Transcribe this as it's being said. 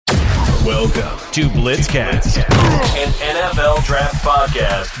Welcome to Blitzcast, an NFL draft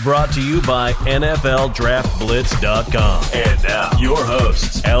podcast brought to you by NFLDraftBlitz.com. And now, your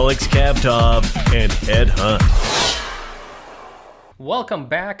hosts, Alex Kavtov and Ed Hunt. Welcome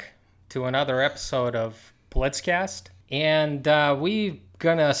back to another episode of Blitzcast. And we're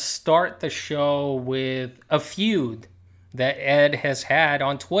going to start the show with a feud that Ed has had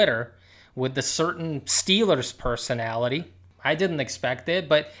on Twitter with the certain Steelers personality. I didn't expect it,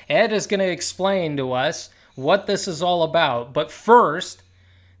 but Ed is going to explain to us what this is all about. But first,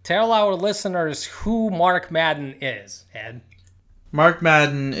 tell our listeners who Mark Madden is, Ed. Mark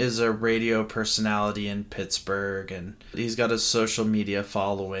Madden is a radio personality in Pittsburgh, and he's got a social media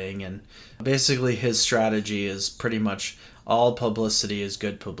following, and basically his strategy is pretty much all publicity is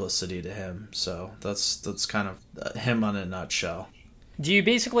good publicity to him. So that's kind of him on a nutshell. Do you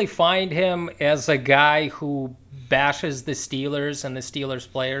basically find him as a guy who bashes the Steelers and the Steelers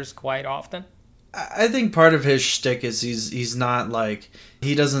players quite often? I think part of his shtick is he's not like,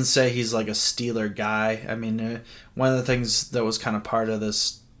 he doesn't say he's like a Steeler guy. I mean, one of the things that was kind of part of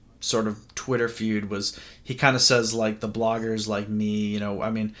this sort of Twitter feud was he kind of says like the bloggers like me, you know,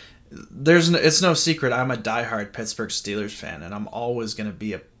 I mean, it's no secret I'm a diehard Pittsburgh Steelers fan, and I'm always going to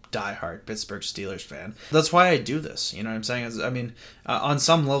be a diehard Pittsburgh Steelers fan. That's why I do this, you know what I'm saying? I mean, on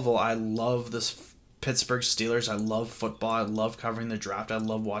some level, I love this Pittsburgh Steelers. I love football. I love covering the draft. I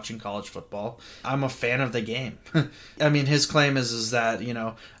love watching college football. I'm a fan of the game. I mean, his claim is that, you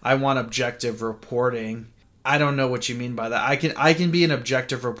know, I want objective reporting. I don't know what you mean by that. I can be an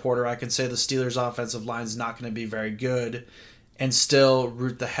objective reporter. I can say the Steelers offensive line is not going to be very good and still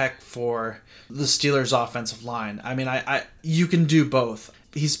root the heck for the Steelers offensive line. I mean, you can do both.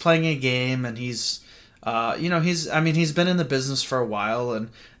 He's playing a game, and he's been in the business for a while, and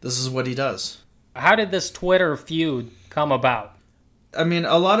this is what he does. How did this Twitter feud come about? I mean,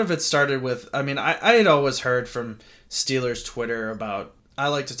 a lot of it started with, I mean, I had always heard from Steelers Twitter about, I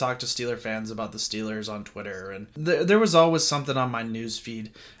like to talk to Steeler fans about the Steelers on Twitter, and there was always something on my news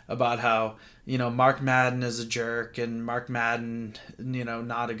feed about how, you know, Mark Madden is a jerk, and Mark Madden, you know,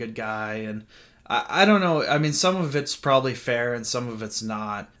 not a good guy, and I don't know. I mean, some of it's probably fair and some of it's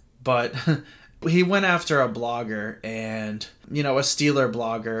not. But he went after a blogger and, you know, a Steeler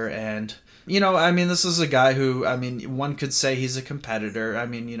blogger. And, you know, I mean, this is a guy who, I mean, one could say he's a competitor. I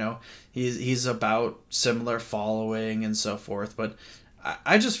mean, you know, he's about similar following and so forth. But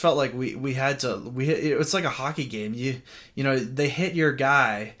I just felt like we had to, it's like a hockey game. You know, they hit your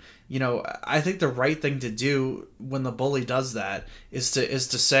guy. You know, I think the right thing to do when the bully does that is to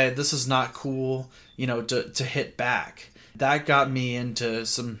say, this is not cool, you know, to hit back. That got me into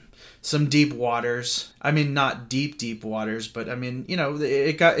some deep waters. I mean, not deep waters, but I mean, you know,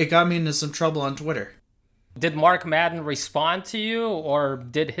 it got me into some trouble on Twitter. Did Mark Madden respond to you, or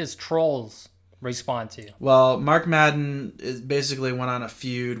did his trolls respond to you? Well, Mark Madden basically went on a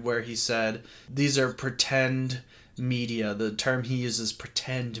feud where he said, these are pretend media. The term he uses,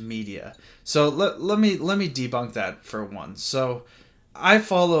 pretend media. So let me debunk that for one. So I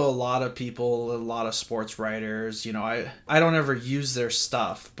follow a lot of people, a lot of sports writers. You know, I don't ever use their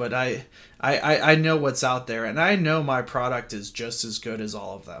stuff, but I know what's out there, and I know my product is just as good as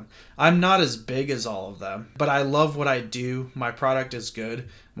all of them. I'm not as big as all of them, but I love what I do. My product is good.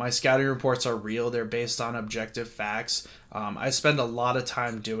 My scouting reports are real. They're based on objective facts. I spend a lot of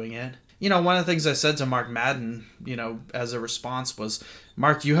time doing it. You know, one of the things I said to Mark Madden, you know, as a response was,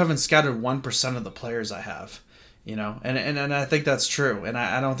 Mark, you haven't scouted 1% of the players I have, you know, and I think that's true. And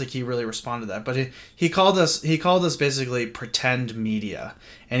I don't think he really responded to that, but he called us basically pretend media.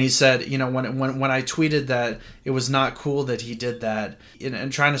 And he said, you know, when I tweeted that it was not cool that he did that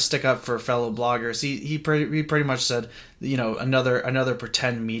and trying to stick up for fellow bloggers, he pretty much said, you know, another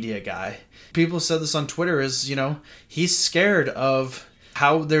pretend media guy. People said this on Twitter is, you know, he's scared of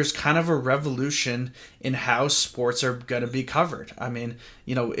how there's kind of a revolution in how sports are going to be covered. I mean,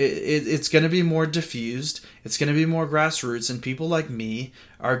 you know, it's going to be more diffused. It's going to be more grassroots, and people like me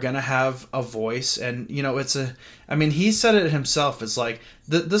are going to have a voice. And, you know, I mean, he said it himself. It's like,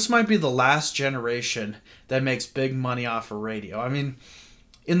 this might be the last generation that makes big money off of radio. I mean,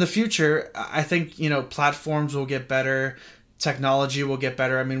 in the future, I think, you know, platforms will get better. Technology will get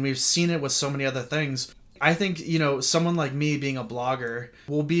better. I mean, we've seen it with so many other things. I think, you know, someone like me being a blogger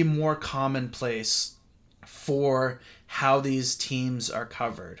will be more commonplace for how these teams are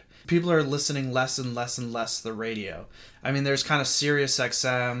covered. People are listening less and less and less to the radio. I mean, there's kind of Sirius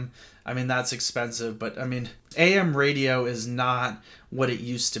XM. I mean, that's expensive, but I mean, AM radio is not what it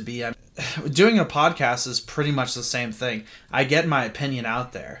used to be. Doing a podcast is pretty much the same thing. I get my opinion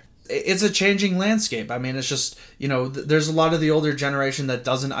out there. it's a changing landscape. I mean, it's just, there's a lot of the older generation that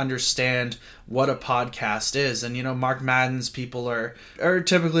doesn't understand what a podcast is. And, Mark Madden's people are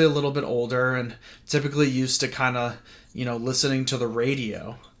typically a little bit older and typically used to kind of, listening to the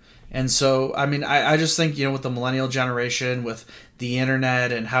radio. And so, I mean, I just think, with the millennial generation, with the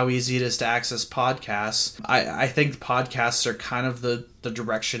internet and how easy it is to access podcasts, I think podcasts are kind of the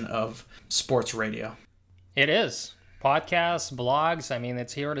direction of sports radio. It is. Podcasts, blogs, I mean,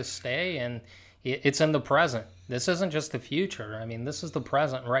 it's here to stay, and it's in the present. This isn't just the future. I mean, this is the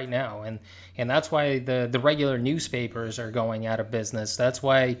present right now. And that's why the regular newspapers are going out of business. That's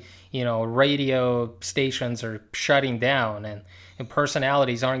why, radio stations are shutting down and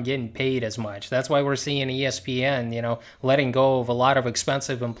personalities aren't getting paid as much. That's why we're seeing ESPN, letting go of a lot of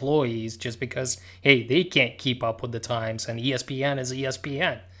expensive employees just because, hey, they can't keep up with the times, and ESPN is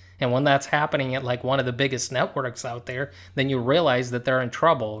ESPN. And when that's happening at like one of the biggest networks out there, then you realize that they're in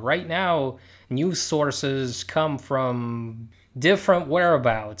trouble. Right now, news sources come from different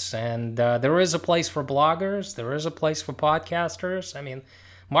whereabouts, and there is a place for bloggers. There is a place for podcasters. I mean,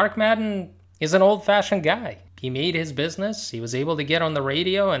 Mark Madden is an old-fashioned guy. He made his business. He was able to get on the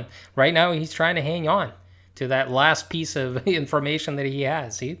radio, and right now he's trying to hang on to that last piece of information that he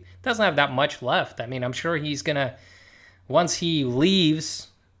has. He doesn't have that much left. I mean, I'm sure he's going to, once he leaves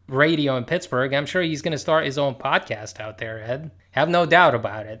radio in Pittsburgh, I'm sure he's going to start his own podcast out there, Ed. Have no doubt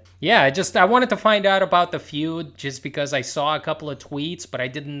about it. Yeah, I wanted to find out about the feud just because I saw a couple of tweets, but I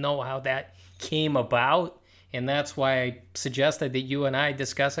didn't know how that came about. And that's why I suggested that you and I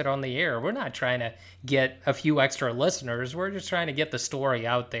discuss it on the air. We're not trying to get a few extra listeners. We're just trying to get the story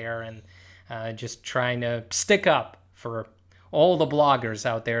out there and just trying to stick up for all the bloggers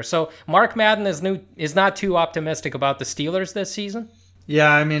out there. So Mark Madden is not too optimistic about the Steelers this season?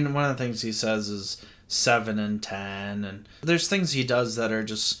 Yeah, I mean, one of the things he says is 7-10, and there's things he does that are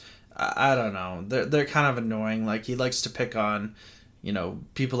just, I don't know, they're kind of annoying. Like, he likes to pick on,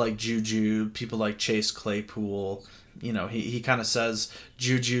 people like Juju, people like Chase Claypool. He kind of says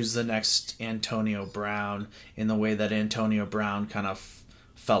Juju's the next Antonio Brown in the way that Antonio Brown kind of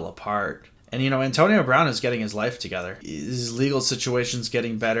fell apart. And, Antonio Brown is getting his life together. His legal situation's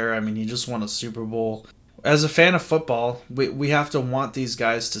getting better. I mean, he just won a Super Bowl. As a fan of football, we have to want these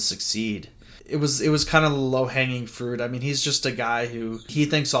guys to succeed. It was kind of low-hanging fruit. I mean, he's just a guy who, he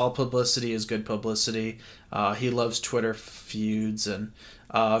thinks all publicity is good publicity. He loves Twitter feuds, and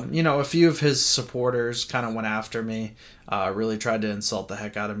a few of his supporters kind of went after me, really tried to insult the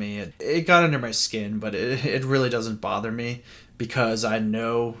heck out of me. It got under my skin, but it really doesn't bother me because I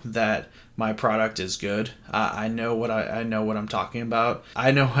know that my product is good. I know what I'm talking about.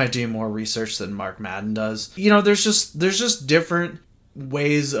 I know I do more research than Mark Madden does. There's just different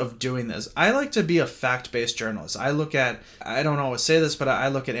ways of doing this. I like to be a fact-based journalist. I don't always say this, but I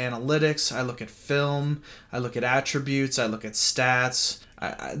look at analytics, I look at film, I look at attributes, I look at stats.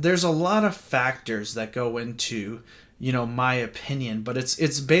 There's a lot of factors that go into my opinion, but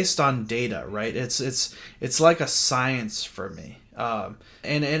it's based on data, right? It's like a science for me. And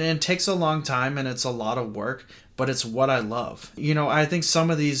it takes a long time and it's a lot of work, but it's what I love. I think some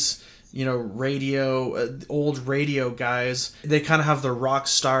of these, old radio guys, they kind of have the rock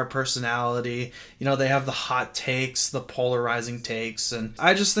star personality. They have the hot takes, the polarizing takes. And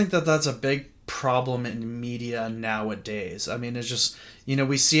I just think that that's a big problem in media nowadays. I mean, it's just,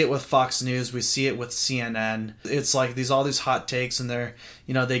 we see it with Fox News, we see it with CNN. It's like all these hot takes, and they're,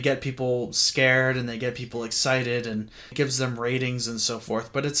 they get people scared and they get people excited and it gives them ratings and so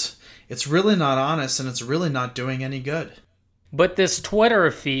forth. But it's really not honest, and it's really not doing any good. But this Twitter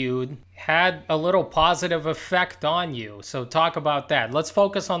feud had a little positive effect on you. So talk about that. Let's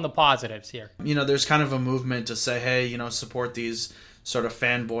focus on the positives here. There's kind of a movement to say, hey, support these sort of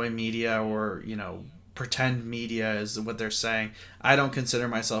fanboy media, or, pretend media is what they're saying. I don't consider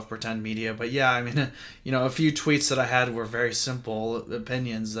myself pretend media, but yeah, I mean, a few tweets that I had were very simple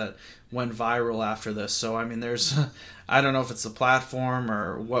opinions that went viral after this. So, I mean, there's, I don't know if it's the platform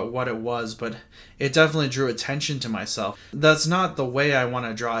or what it was, but it definitely drew attention to myself. That's not the way I want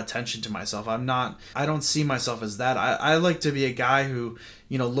to draw attention to myself. I don't see myself as that. I like to be a guy who,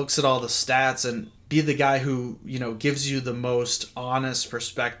 looks at all the stats and be the guy who, gives you the most honest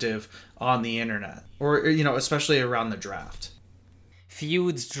perspective on the internet, or, especially around the draft.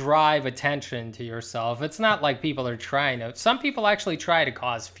 Feuds drive attention to yourself. It's not like people are trying to. Some people actually try to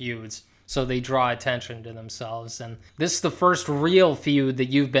cause feuds so they draw attention to themselves. And this is the first real feud that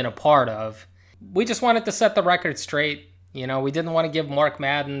you've been a part of. We just wanted to set the record straight. We didn't want to give Mark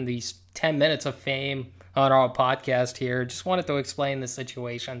Madden these 10 minutes of fame on our podcast here. Just wanted to explain the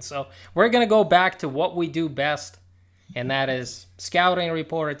situation. So we're going to go back to what we do best, and that is scouting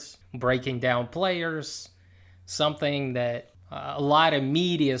reports, breaking down players, something that a lot of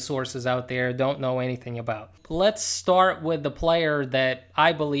media sources out there don't know anything about. Let's start with the player that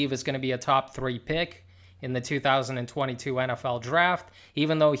I believe is going to be a top 3 pick in the 2022 NFL draft,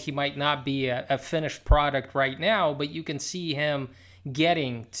 even though he might not be a finished product right now, but you can see him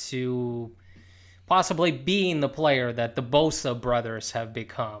getting to possibly being the player that the Bosa brothers have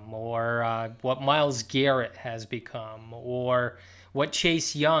become, or what Myles Garrett has become, or what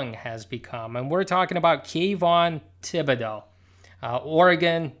Chase Young has become. And we're talking about Kayvon Thibodeaux,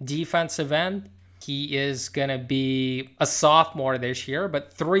 Oregon defensive end. He is going to be a sophomore this year,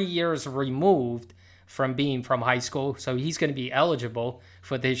 but 3 years removed from being from high school, so he's going to be eligible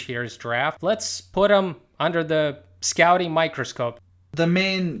for this year's draft. Let's put him under the scouting microscope. The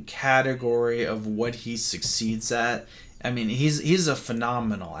main category of what he succeeds at, I mean, he's a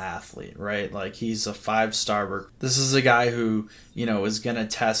phenomenal athlete, right? Like, he's a 5-star. This is a guy who, is going to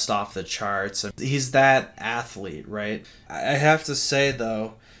test off the charts. He's that athlete, right? I have to say,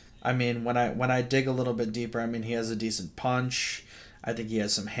 though, I mean, when I dig a little bit deeper, I mean, he has a decent punch. I think he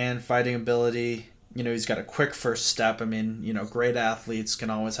has some hand fighting ability. He's got a quick first step. I mean, great athletes can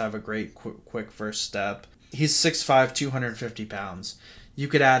always have a great quick first step. He's 6'5", 250 pounds. You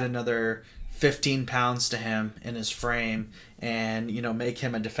could add another 15 pounds to him in his frame and, make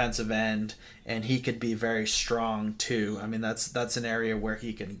him a defensive end, and he could be very strong too. I mean, that's an area where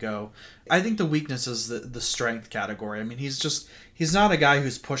he can go. I think the weakness is the strength category. I mean, he's not a guy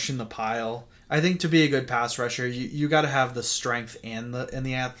who's pushing the pile. I think to be a good pass rusher, you got to have the strength and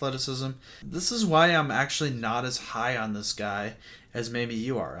the athleticism. This is why I'm actually not as high on this guy as maybe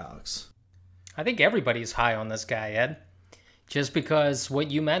you are, Alex. I think everybody's high on this guy, Ed, just because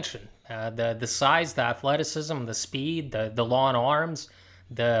what you mentioned, the size, the athleticism, the speed, the long arms,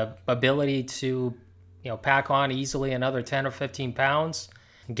 the ability to pack on easily another 10 or 15 pounds,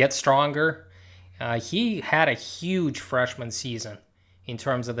 get stronger. He had a huge freshman season in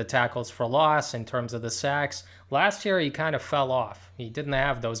terms of the tackles for loss, in terms of the sacks. Last year, he kind of fell off. He didn't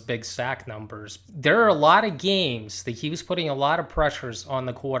have those big sack numbers. There are a lot of games that he was putting a lot of pressures on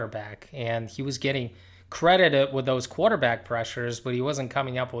the quarterback, and he was getting credited with those quarterback pressures, but he wasn't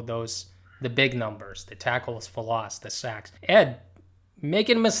coming up with the big numbers, the tackles for loss, the sacks. Ed,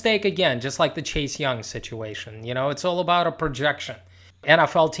 making a mistake again, just like the Chase Young situation. It's all about a projection.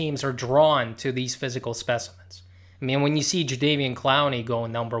 NFL teams are drawn to these physical specimens. I mean, when you see Jadeveon Clowney go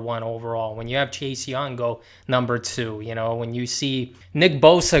number 1 overall, when you have Chase Young go number 2, when you see Nick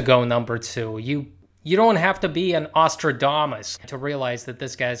Bosa go number 2, you don't have to be an Nostradamus to realize that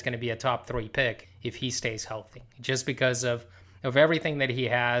this guy's going to be a top 3 pick if he stays healthy, just because of everything that he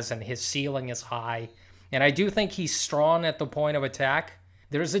has, and his ceiling is high. And I do think he's strong at the point of attack.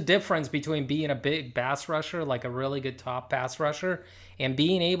 There's a difference between being a big pass rusher, like a really good top pass rusher, and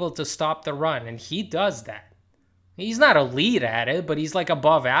being able to stop the run, and he does that. He's not elite at it, but he's like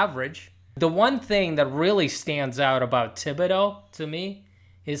above average. The one thing that really stands out about Thibodeaux to me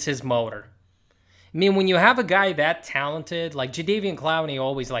is his motor. I mean, when you have a guy that talented, like Jadeveon Clowney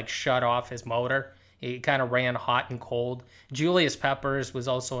always shut off his motor. He kind of ran hot and cold. Julius Peppers was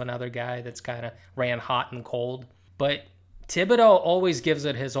also another guy that's kind of ran hot and cold. But Thibodeaux always gives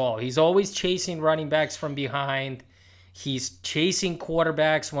it his all. He's always chasing running backs from behind. He's chasing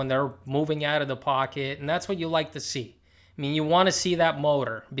quarterbacks when they're moving out of the pocket, and that's what you like to see. I mean, you want to see that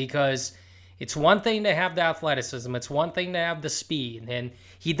motor, because it's one thing to have the athleticism, it's one thing to have the speed, and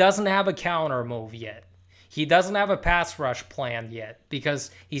he doesn't have a counter move yet. He doesn't have a pass rush planned yet,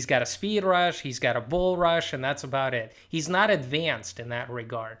 because he's got a speed rush, he's got a bull rush, and that's about it. He's not advanced in that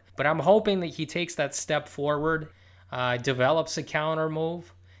regard, but I'm hoping that he takes that step forward, develops a counter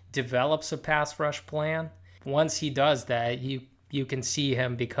move, develops a pass rush plan. Once he does that, you can see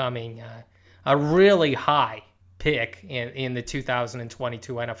him becoming a really high pick in the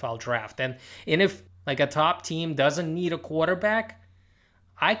 2022 NFL draft. And if like a top team doesn't need a quarterback,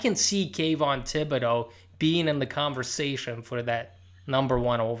 I can see Kayvon Thibodeaux being in the conversation for that number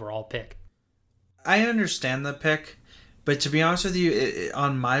 1 overall pick. I understand the pick, but to be honest with you,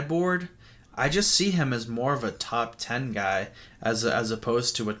 on my board, I just see him as more of a top 10 guy as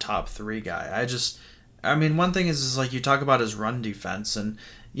opposed to a top 3 guy. I mean, one thing is like you talk about his run defense, and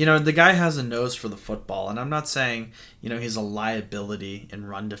the guy has a nose for the football, and I'm not saying he's a liability in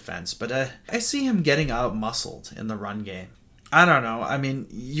run defense, but I see him getting out muscled in the run game. I don't know. I mean,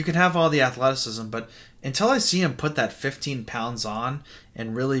 you can have all the athleticism, but until I see him put that 15 pounds on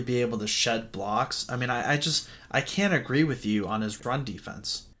and really be able to shed blocks, I mean, I can't agree with you on his run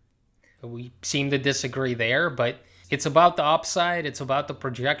defense. We seem to disagree there, but it's about the upside. It's about the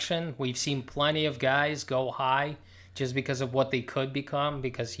projection. We've seen plenty of guys go high just because of what they could become,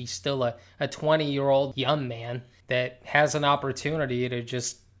 because he's still a 20-year-old young man that has an opportunity to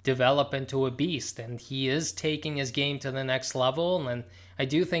just develop into a beast. And he is taking his game to the next level. And I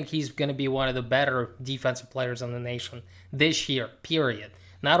do think he's going to be one of the better defensive players in the nation this year, period.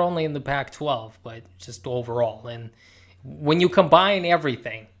 Not only in the Pac-12, but just overall. And when you combine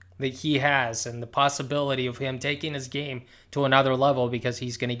everything that he has and the possibility of him taking his game to another level because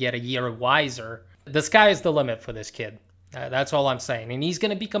he's going to get a year wiser, the sky is the limit for this kid. That's all I'm saying. And he's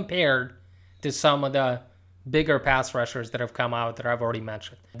going to be compared to some of the bigger pass rushers that have come out that I've already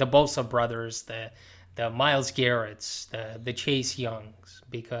mentioned. The Bosa brothers, the Myles Garretts, the Chase Youngs,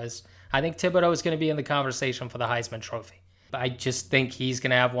 because I think Thibodeau is going to be in the conversation for the Heisman Trophy. I just think he's going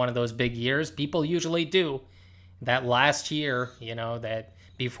to have one of those big years. People usually do that last year, that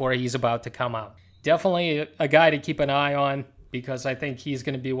before he's about to come out. Definitely a guy to keep an eye on, because I think he's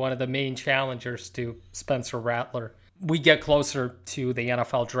going to be one of the main challengers to Spencer Rattler. We get closer to the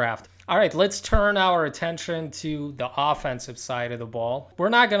NFL draft. All right, let's turn our attention to the offensive side of the ball. We're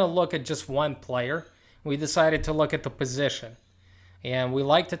not going to look at just one player. We decided to look at the position. And we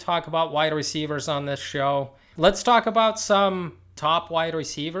like to talk about wide receivers on this show. Let's talk about some top wide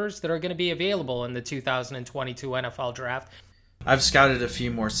receivers that are going to be available in the 2022 NFL draft. I've scouted a few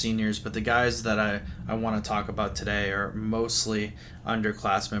more seniors, but the guys that I want to talk about today are mostly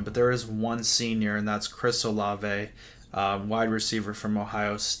underclassmen. But there is one senior, and that's Chris Olave, wide receiver from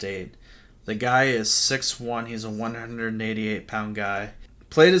Ohio State. The guy is 6'1". He's a 188-pound guy.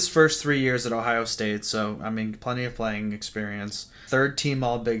 Played his first 3 years at Ohio State, so, plenty of playing experience. Third team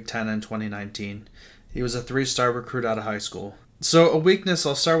All-Big Ten in 2019. He was a 3-star recruit out of high school. So a weakness,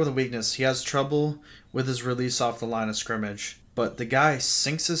 I'll start with a weakness. He has trouble with his release off the line of scrimmage. But the guy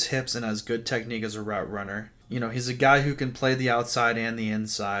sinks his hips and has good technique as a route runner. He's a guy who can play the outside and the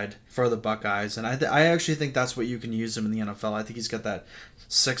inside for the Buckeyes. And I actually think that's what you can use him in the NFL. I think he's got that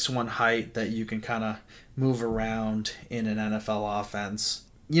 6'1" height that you can kind of move around in an NFL offense.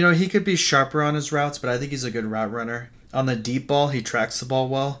 He could be sharper on his routes, but I think he's a good route runner. On the deep ball, he tracks the ball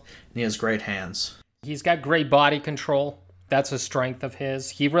well, and he has great hands. He's got great body control. That's a strength of his.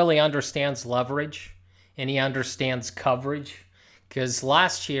 He really understands leverage, and he understands coverage. Because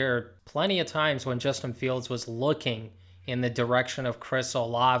last year, plenty of times when Justin Fields was looking in the direction of Chris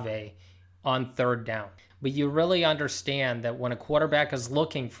Olave on third down. But you really understand that when a quarterback is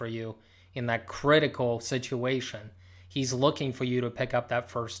looking for you in that critical situation, he's looking for you to pick up that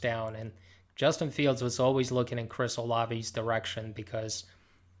first down. And Justin Fields was always looking in Chris Olave's direction because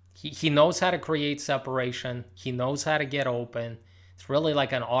he knows how to create separation. He knows how to get open. It's really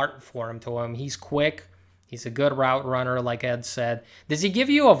like an art form to him. He's quick. He's a good route runner, like Ed said. Does he give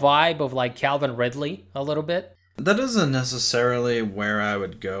you a vibe of like Calvin Ridley a little bit? That isn't necessarily where I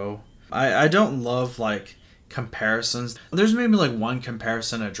would go. I don't love like comparisons. There's maybe like one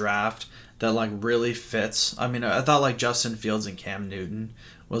comparison a draft that like really fits. I thought like Justin Fields and Cam Newton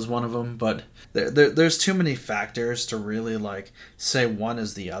was one of them, but there's too many factors to really like say one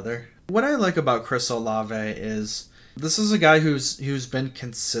is the other. What I like about Chris Olave is this is a guy who's been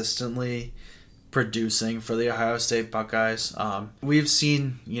consistently producing for the Ohio State Buckeyes. We've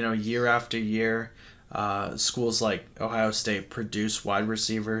seen, year after year, schools like Ohio State produce wide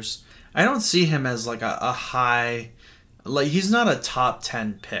receivers. I don't see him as like a high, like he's not a top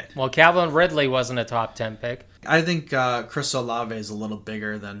 10 pick. Well, Calvin Ridley wasn't a top 10 pick. I think Chris Olave is a little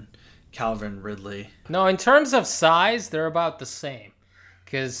bigger than Calvin Ridley. No, in terms of size, they're about the same.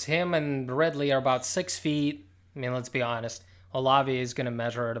 Because him and Ridley are about 6 feet. Let's be honest. Olave is going to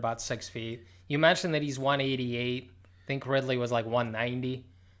measure at about 6 feet. You mentioned that he's 188. I think Ridley was like 190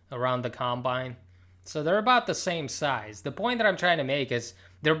 around the combine. So they're about the same size. The point that I'm trying to make is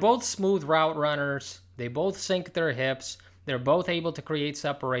they're both smooth route runners. They both sink their hips. They're both able to create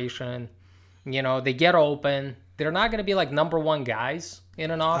separation. They get open. They're not going to be like number one guys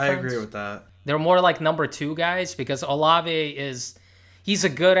in an offense. I agree with that. They're more like number two guys because Olave he's a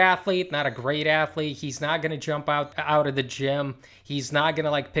good athlete, not a great athlete. He's not going to jump out of the gym. He's not going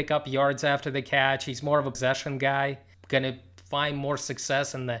to like pick up yards after the catch. He's more of a possession guy. Going to find more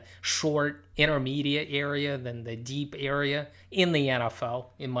success in the short, intermediate area than the deep area in the NFL,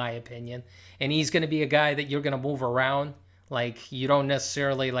 in my opinion. And he's going to be a guy that you're going to move around. Like, you don't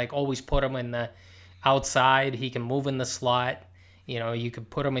necessarily like always put him in the outside. He can move in the slot. You could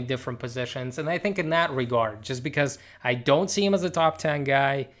put him in different positions. And I think in that regard, just because I don't see him as a top 10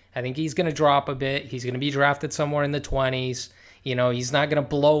 guy, I think he's going to drop a bit. He's going to be drafted somewhere in the 20s. He's not going to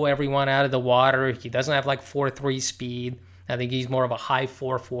blow everyone out of the water. He doesn't have like 4.3 speed. I think he's more of a high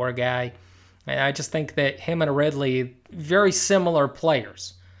 4.4 guy. And I just think that him and Ridley, very similar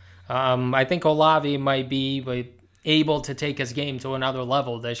players. I think Olave might be able to take his game to another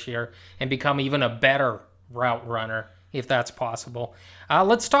level this year and become even a better route runner, if that's possible.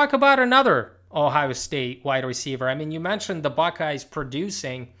 Let's talk about another Ohio State wide receiver. I mean, you mentioned the Buckeyes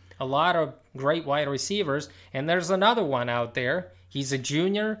producing a lot of great wide receivers, and there's another one out there. He's a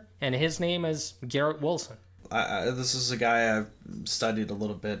junior, and his name is Garrett Wilson. This is a guy I've studied a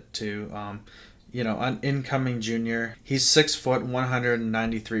little bit too. An incoming junior. He's 6 foot,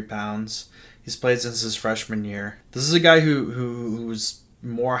 193 pounds. He's played since his freshman year. This is a guy who's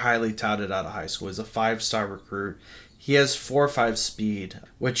more highly touted out of high school. He's a 5-star recruit. He has 4.5 speed,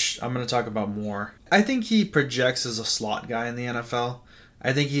 which I'm going to talk about more. I think he projects as a slot guy in the NFL.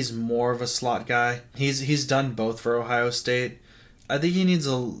 I think he's more of a slot guy. He's done both for Ohio State. I think he needs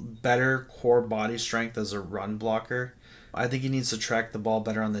a better core body strength as a run blocker. I think he needs to track the ball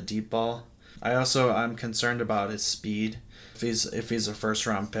better on the deep ball. I'm concerned about his speed if he's a first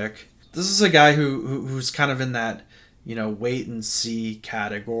round pick. This is a guy who's kind of in that, wait and see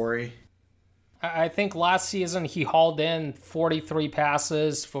category. I think last season he hauled in 43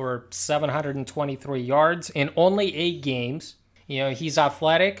 passes for 723 in only 8 games. He's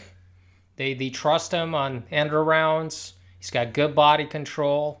athletic. They trust him on end arounds. He's got good body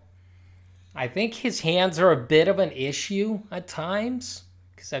control. I think his hands are a bit of an issue at times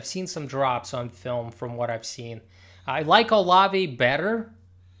because I've seen some drops on film from what I've seen. I like Olave better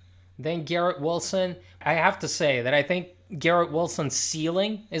than Garrett Wilson. I have to say that I think Garrett Wilson's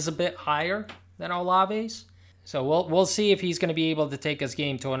ceiling is a bit higher than Olave's. So we'll see if he's going to be able to take his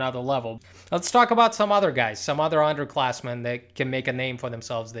game to another level. Let's talk about some other guys, some other underclassmen that can make a name for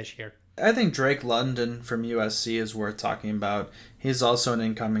themselves this year. I think Drake London from USC is worth talking about. He's also an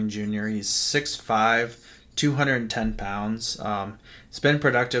incoming junior. He's 6'5", 210 pounds. He's been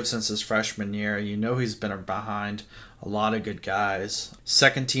productive since his freshman year. He's been behind a lot of good guys.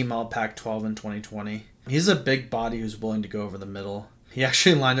 Second team All Pac-12 in 2020. He's a big body who's willing to go over the middle. He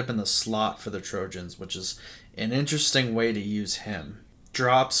actually lined up in the slot for the Trojans, which is an interesting way to use him.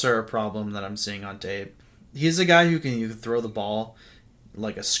 Drops are a problem that I'm seeing on tape. He's a guy you can throw the ball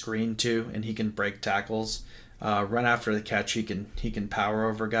like a screen to, and he can break tackles. Run after the catch, he can power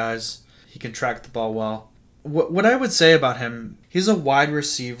over guys. He can track the ball well. What I would say about him, he's a wide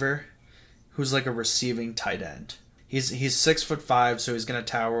receiver who's like a receiving tight end. He's 6'5", so he's gonna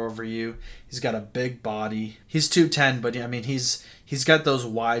tower over you. He's got a big body. He's 210, but I mean he's got those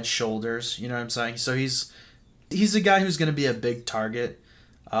wide shoulders. You know what I'm saying? So he's a guy who's gonna be a big target.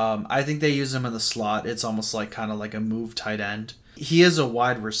 I think they use him in the slot. It's almost like kind of like a move tight end. He is a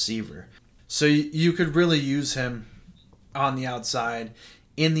wide receiver, so you could really use him on the outside,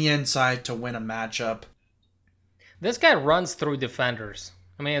 in the inside to win a matchup. This guy runs through defenders.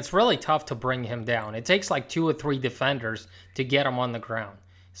 I mean, it's really tough to bring him down. It takes like 2 or 3 defenders to get him on the ground.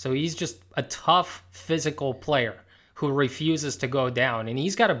 So he's just a tough physical player who refuses to go down. And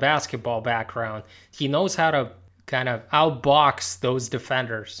he's got a basketball background. He knows how to kind of outbox those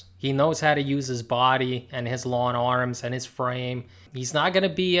defenders. He knows how to use his body and his long arms and his frame. He's not going to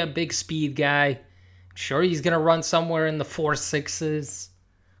be a big speed guy. Sure, he's going to run somewhere in the 4.6s,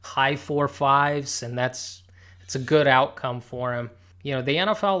 high 4.5s, and it's a good outcome for him. The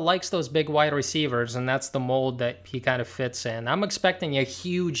NFL likes those big wide receivers, and that's the mold that he kind of fits in. I'm expecting a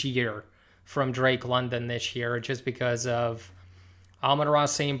huge year from Drake London this year just because of Amon-Ra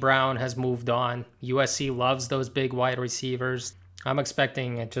St. Brown has moved on. USC loves those big wide receivers. I'm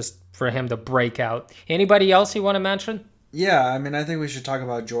expecting it just for him to break out. Anybody else you want to mention? Yeah, I mean, I think we should talk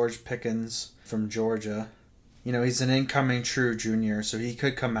about George Pickens from Georgia. He's an incoming true junior, so he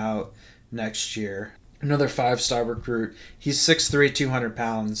could come out next year. Another 5-star recruit. He's 6'3", 200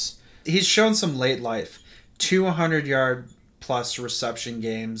 pounds. He's shown some late life. 200-yard plus reception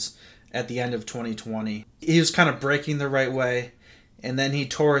games at the end of 2020. He was kind of breaking the right way, and then he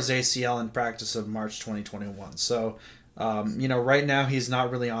tore his ACL in practice of March 2021. So, right now he's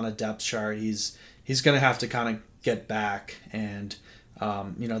not really on a depth chart. He's going to have to kind of get back, and,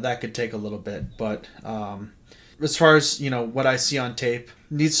 that could take a little bit. But as far as, what I see on tape,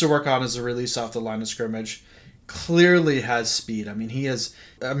 needs to work on as a release off the line of scrimmage. Clearly has speed. I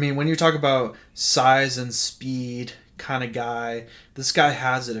mean, when you talk about size and speed kind of guy, this guy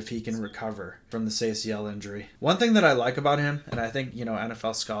has it if he can recover from this ACL injury. One thing that I like about him, and I think,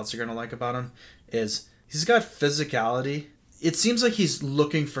 NFL scouts are going to like about him, is he's got physicality. It seems like he's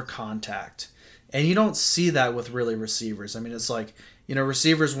looking for contact. And you don't see that with really receivers. I mean, it's like,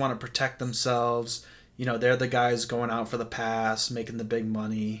 receivers want to protect themselves. They're the guys going out for the pass, making the big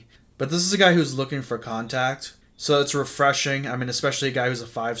money. But this is a guy who's looking for contact. So it's refreshing. I mean, especially a guy who's a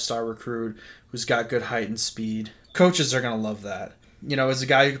 5-star recruit, who's got good height and speed. Coaches are going to love that. is a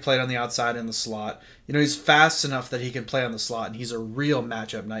guy who can play on the outside in the slot. He's fast enough that he can play on the slot, and he's a real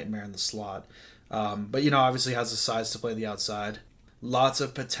matchup nightmare in the slot. But obviously has the size to play the outside. Lots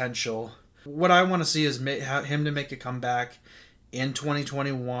of potential. What I want to see is him to make a comeback in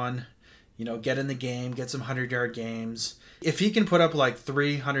 2021. Get in the game, get some 100-yard games. If he can put up like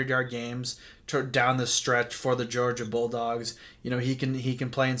 300-yard games down the stretch for the Georgia Bulldogs, he can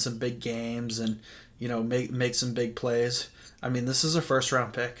play in some big games and make some big plays. I mean, this is a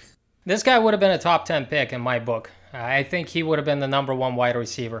first-round pick. This guy would have been a top 10 pick in my book. I think he would have been the number 1 wide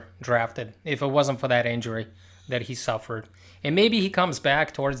receiver drafted if it wasn't for that injury that he suffered. And maybe he comes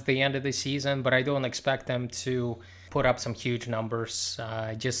back towards the end of the season, but I don't expect him to put up some huge numbers.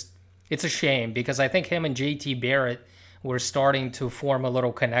 It's a shame because I think him and JT Barrett were starting to form a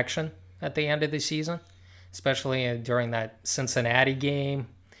little connection at the end of the season, especially during that Cincinnati game,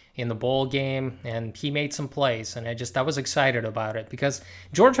 in the bowl game, and he made some plays, and I was excited about it because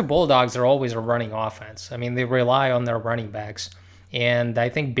Georgia Bulldogs are always a running offense. I mean, they rely on their running backs, and I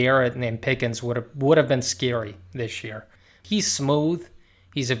think Barrett and Pickens would have been scary this year. He's smooth.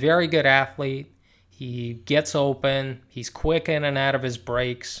 He's a very good athlete. He gets open. He's quick in and out of his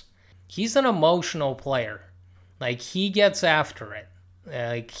breaks. He's an emotional player. Like, he gets after it.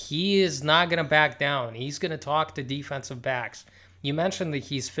 Like, he is not going to back down. He's going to talk to defensive backs. You mentioned that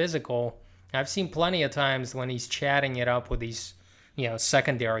he's physical. I've seen plenty of times when he's chatting it up with these,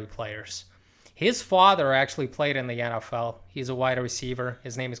 secondary players. His father actually played in the NFL. He's a wide receiver.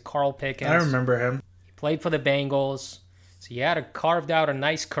 His name is Carl Pickens. I remember him. He played for the Bengals. So he carved out a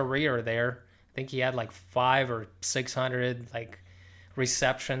nice career there. I think he had like 500 or 600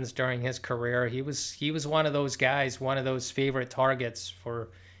 receptions during his career. He was one of those guys, one of those favorite targets for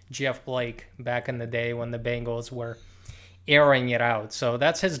Jeff Blake back in the day when the Bengals were airing it out. So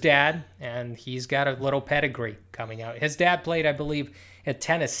that's his dad, and he's got a little pedigree coming out. His dad played, I believe, at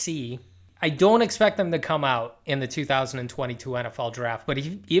Tennessee. I don't expect him to come out in the 2022 NFL draft, but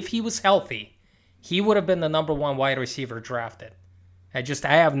if he was healthy, he would have been the number 1 wide receiver drafted. I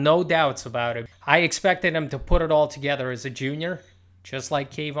have no doubts about it. I expected him to put it all together as a junior, just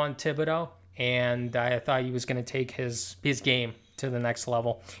like Kayvon Thibodeau, and I thought he was going to take his game to the next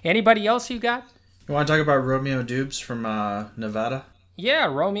level. Anybody else you got? You want to talk about Romeo Doubs from Nevada? Yeah,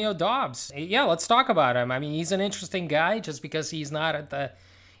 Romeo Doubs. Yeah, let's talk about him. I mean, he's an interesting guy just because he's not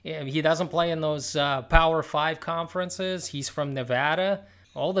he doesn't play in those Power 5 conferences. He's from Nevada.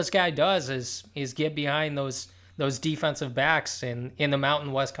 All this guy does is get behind those defensive backs in the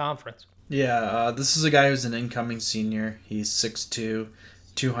Mountain West Conference. Yeah, this is a guy who's an incoming senior. He's 6'2",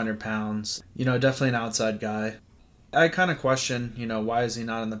 200 pounds. Definitely an outside guy. I kind of question, why is he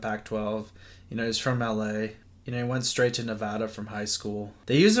not in the Pac-12? He's from LA. He went straight to Nevada from high school.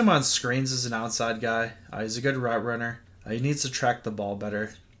 They use him on screens as an outside guy. He's a good route runner. He needs to track the ball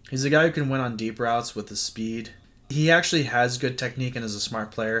better. He's a guy who can win on deep routes with his speed. He actually has good technique and is a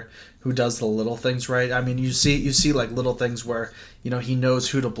smart player who does the little things right. I mean, you see like little things where, he knows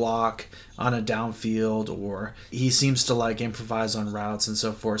who to block on a downfield, or he seems to improvise on routes and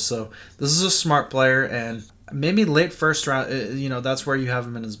so forth. So this is a smart player, and maybe late first round, that's where you have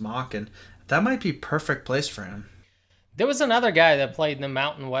him in his mock, and that might be perfect place for him. There was another guy that played in the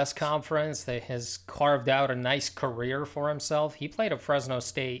Mountain West Conference that has carved out a nice career for himself. He played at Fresno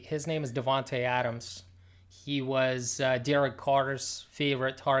State. His name is Davante Adams. He was Derek Carter's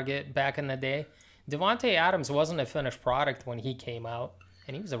favorite target back in the day. Davante Adams wasn't a finished product when he came out,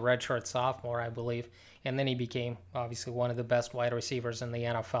 and he was a redshirt sophomore, I believe. And then he became, obviously, one of the best wide receivers in the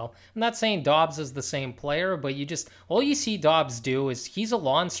NFL. I'm not saying Doubs is the same player, but all you see Doubs do is he's a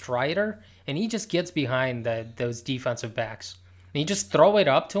lawn strider, and he just gets behind those defensive backs. And you just throw it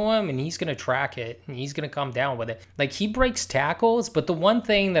up to him, and he's going to track it, and he's going to come down with it. He breaks tackles, but the one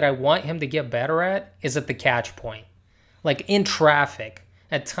thing that I want him to get better at is at the catch point. In traffic.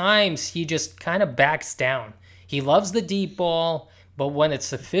 At times, he just kind of backs down. He loves the deep ball, but when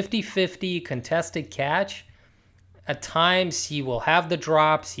it's a 50-50 contested catch, at times he will have the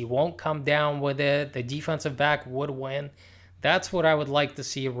drops. He won't come down with it. The defensive back would win. That's what I would like to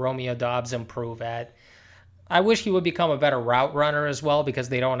see Romeo Doubs improve at. I wish he would become a better route runner as well, because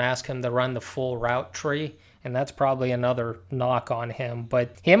they don't ask him to run the full route tree, and that's probably another knock on him.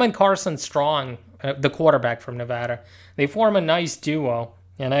 But him and Carson Strong, the quarterback from Nevada, they form a nice duo,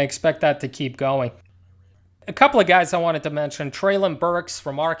 and I expect that to keep going. A couple of guys I wanted to mention. Treylon Burks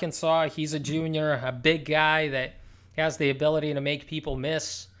from Arkansas. He's a junior, a big guy that has the ability to make people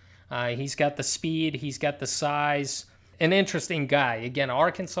miss. He's got the speed. He's got the size. An interesting guy. Again,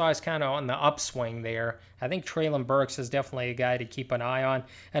 Arkansas is kind of on the upswing there. I think Treylon Burks is definitely a guy to keep an eye on.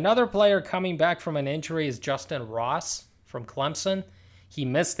 Another player coming back from an injury is Justin Ross from Clemson. He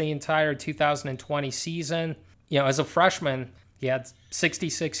missed the entire 2020 season. As a freshman, he had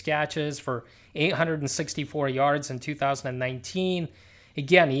 66 catches for 864 yards in 2019.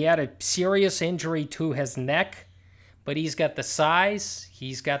 Again, he had a serious injury to his neck, but he's got the size.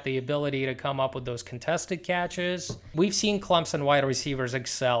 He's got the ability to come up with those contested catches. We've seen Clemson wide receivers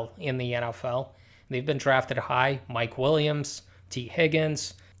excel in the NFL. They've been drafted high. Mike Williams, T.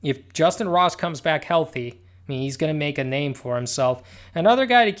 Higgins. If Justin Ross comes back healthy, he's going to make a name for himself. Another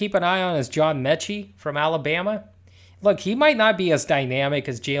guy to keep an eye on is John Mechie from Alabama. Look, he might not be as dynamic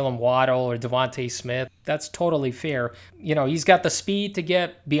as Jalen Waddle or Devontae Smith. That's totally fair. He's got the speed to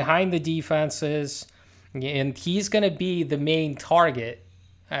get behind the defenses, and he's going to be the main target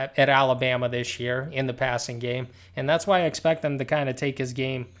at Alabama this year in the passing game. And that's why I expect him to kind of take his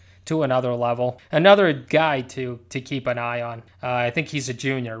game to another level. Another guy to keep an eye on. I think he's a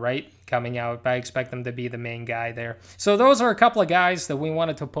junior, right? Coming out, but I expect him to be the main guy there. So those are a couple of guys that we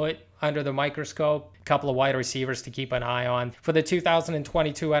wanted to put under the microscope, a couple of wide receivers to keep an eye on for the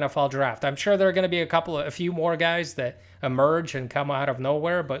 2022 NFL draft. I'm sure there are going to be a few more guys that emerge and come out of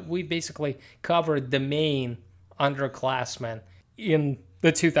nowhere, but we basically covered the main underclassmen in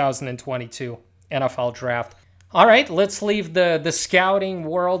the 2022 NFL draft. All right, let's leave the scouting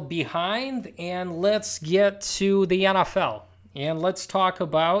world behind and let's get to the NFL. And let's talk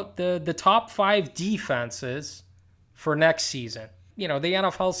about the top 5 defenses for next season. The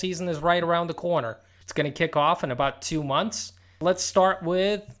NFL season is right around the corner. It's going to kick off in about 2 months. Let's start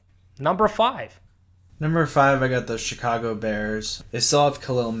with number 5. Number 5, I got the Chicago Bears. They still have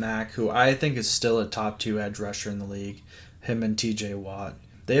Khalil Mack, who I think is still a top 2 edge rusher in the league. Him and TJ Watt.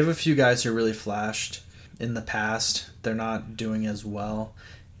 They have a few guys who really flashed in the past. They're not doing as well,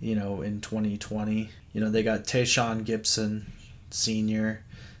 in 2020. They got Tayshaun Gibson Sr.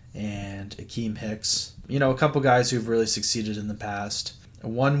 and Akeem Hicks. A couple guys who've really succeeded in the past.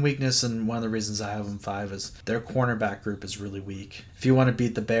 One weakness, and one of the reasons I have them 5, is their cornerback group is really weak. If you want to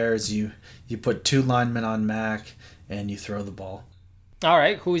beat the Bears, you put 2 linemen on Mack and you throw the ball. All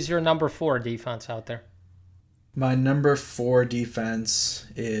right, who's your number 4 defense out there? My number 4 defense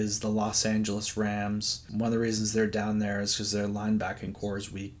is the Los Angeles Rams. One of the reasons they're down there is because their linebacking core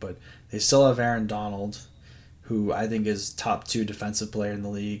is weak, but they still have Aaron Donald, who I think is top 2 defensive player in the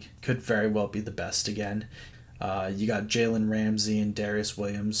league. Could very well be the best again. You got Jalen Ramsey and Darius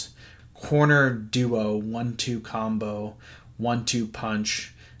Williams. Corner duo, 1-2 combo, 1-2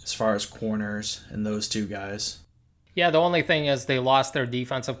 punch as far as corners and those 2 guys. Yeah, the only thing is they lost their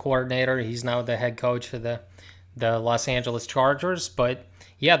defensive coordinator. He's now the head coach of the Los Angeles Chargers. But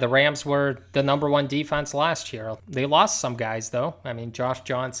yeah, the Rams were the number 1 defense last year. They lost some guys, though. Josh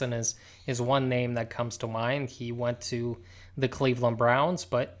Johnson is one name that comes to mind. He went to the Cleveland Browns,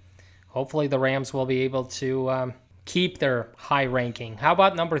 but hopefully the Rams will be able to keep their high ranking. How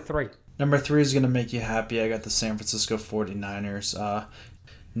about number 3? Number 3 is going to make you happy. I got the San Francisco 49ers.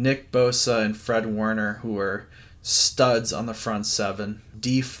 Nick Bosa and Fred Warner, who are studs on the front 7.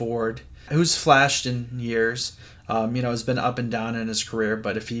 Dee Ford, who's flashed in years, has been up and down in his career,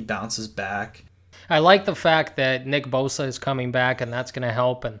 but if he bounces back. I like the fact that Nick Bosa is coming back, and that's going to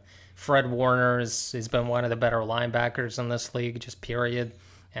help, and Fred Warner has been one of the better linebackers in this league, just period.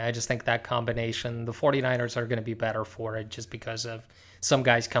 And I just think that combination, the 49ers are going to be better for it just because of some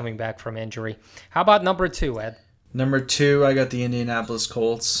guys coming back from injury. How about number 2, Ed? Number 2, I got the Indianapolis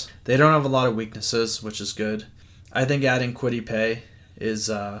Colts. They don't have a lot of weaknesses, which is good. I think adding Kwity Paye is,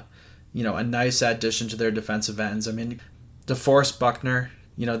 a nice addition to their defensive ends. DeForest Buckner,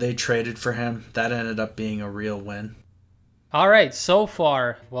 they traded for him. That ended up being a real win. All right, so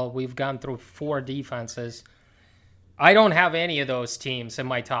far, we've gone through 4 defenses. I don't have any of those teams in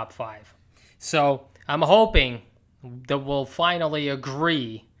my top 5. So I'm hoping that we'll finally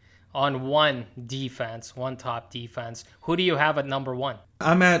agree on one defense, one top defense. Who do you have at number 1?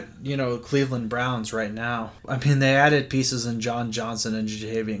 I'm at, Cleveland Browns right now. They added pieces in John Johnson and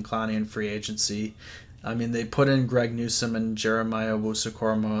Jadeveon Clowney in free agency. They put in Greg Newsome and Jeremiah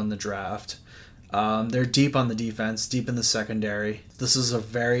Owusu-Koramoah in the draft. They're deep on the defense, deep in the secondary. This is a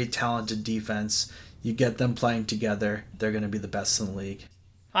very talented defense. You get them playing together, they're going to be the best in the league.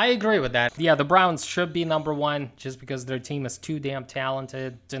 I agree with that. Yeah, the Browns should be number 1 just because their team is too damn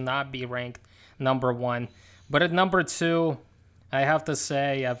talented to not be ranked number 1. But at number 2, I have to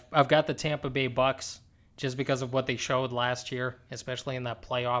say I've got the Tampa Bay Bucks just because of what they showed last year, especially in that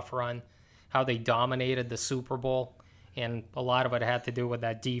playoff run, how they dominated the Super Bowl, and a lot of it had to do with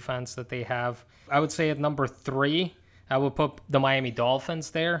that defense that they have. I would say at number 3, I would put the Miami Dolphins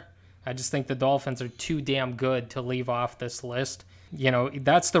there. I just think the Dolphins are too damn good to leave off this list.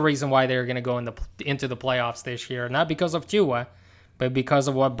 that's the reason why they're going to go into the playoffs this year. Not because of Tua, but because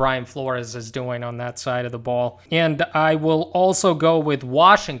of what Brian Flores is doing on that side of the ball. And I will also go with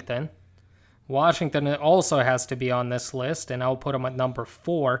Washington. Washington also has to be on this list, and I'll put them at number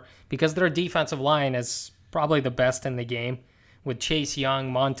 4 because their defensive line is probably the best in the game with Chase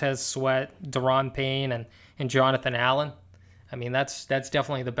Young, Montez Sweat, Daron Payne, and Jonathan Allen. I mean, that's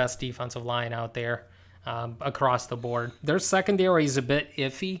definitely the best defensive line out there across the board. Their secondary is a bit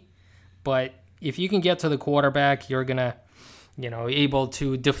iffy, but if you can get to the quarterback, you're going to, able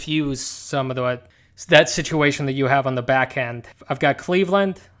to diffuse some of that situation that you have on the back end. I've got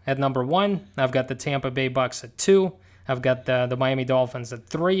Cleveland at number 1. I've got the Tampa Bay Bucks at 2. I've got the Miami Dolphins at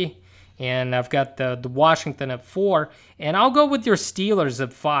 3. And I've got the Washington at 4. And I'll go with your Steelers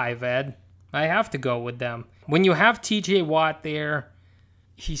at 5, Ed. I have to go with them. When you have TJ Watt there,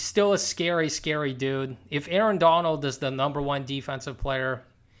 he's still a scary, scary dude. If Aaron Donald is the number 1 defensive player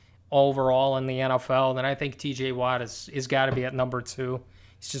overall in the NFL, then I think TJ Watt is got to be at number 2.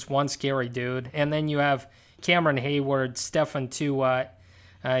 He's just one scary dude. And then you have Cameron Hayward, Stephen Tuitt,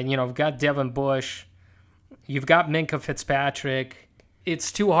 you've got Devin Bush, you've got Minkah Fitzpatrick.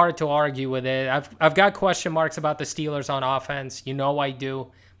 It's too hard to argue with it. I've got question marks about the Steelers on offense. I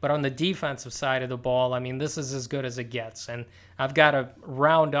do. But on the defensive side of the ball, I mean, this is as good as it gets. And I've got to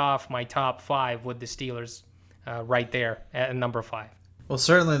round off my top 5 with the Steelers right there at number 5. Well,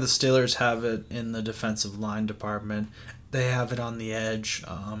 certainly the Steelers have it in the defensive line department. They have it on the edge.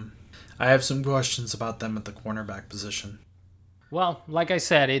 I have some questions about them at the cornerback position. Well, like I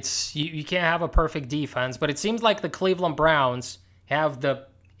said, it's you can't have a perfect defense, but it seems like the Cleveland Browns have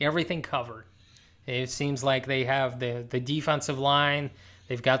everything covered. It seems like they have the defensive line,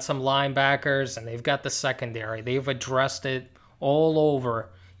 they've got some linebackers, and they've got the secondary. They've addressed it all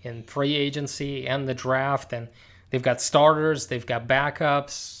over in free agency and the draft, and they've got starters, they've got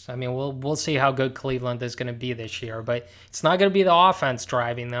backups. I mean, we'll see how good Cleveland is going to be this year, but it's not going to be the offense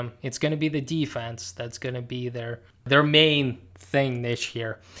driving them. It's going to be the defense that's going to be their main thing this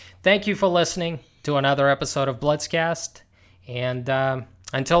year. Thank you for listening to another episode of Blitzcast, and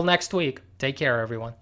until next week, take care, everyone.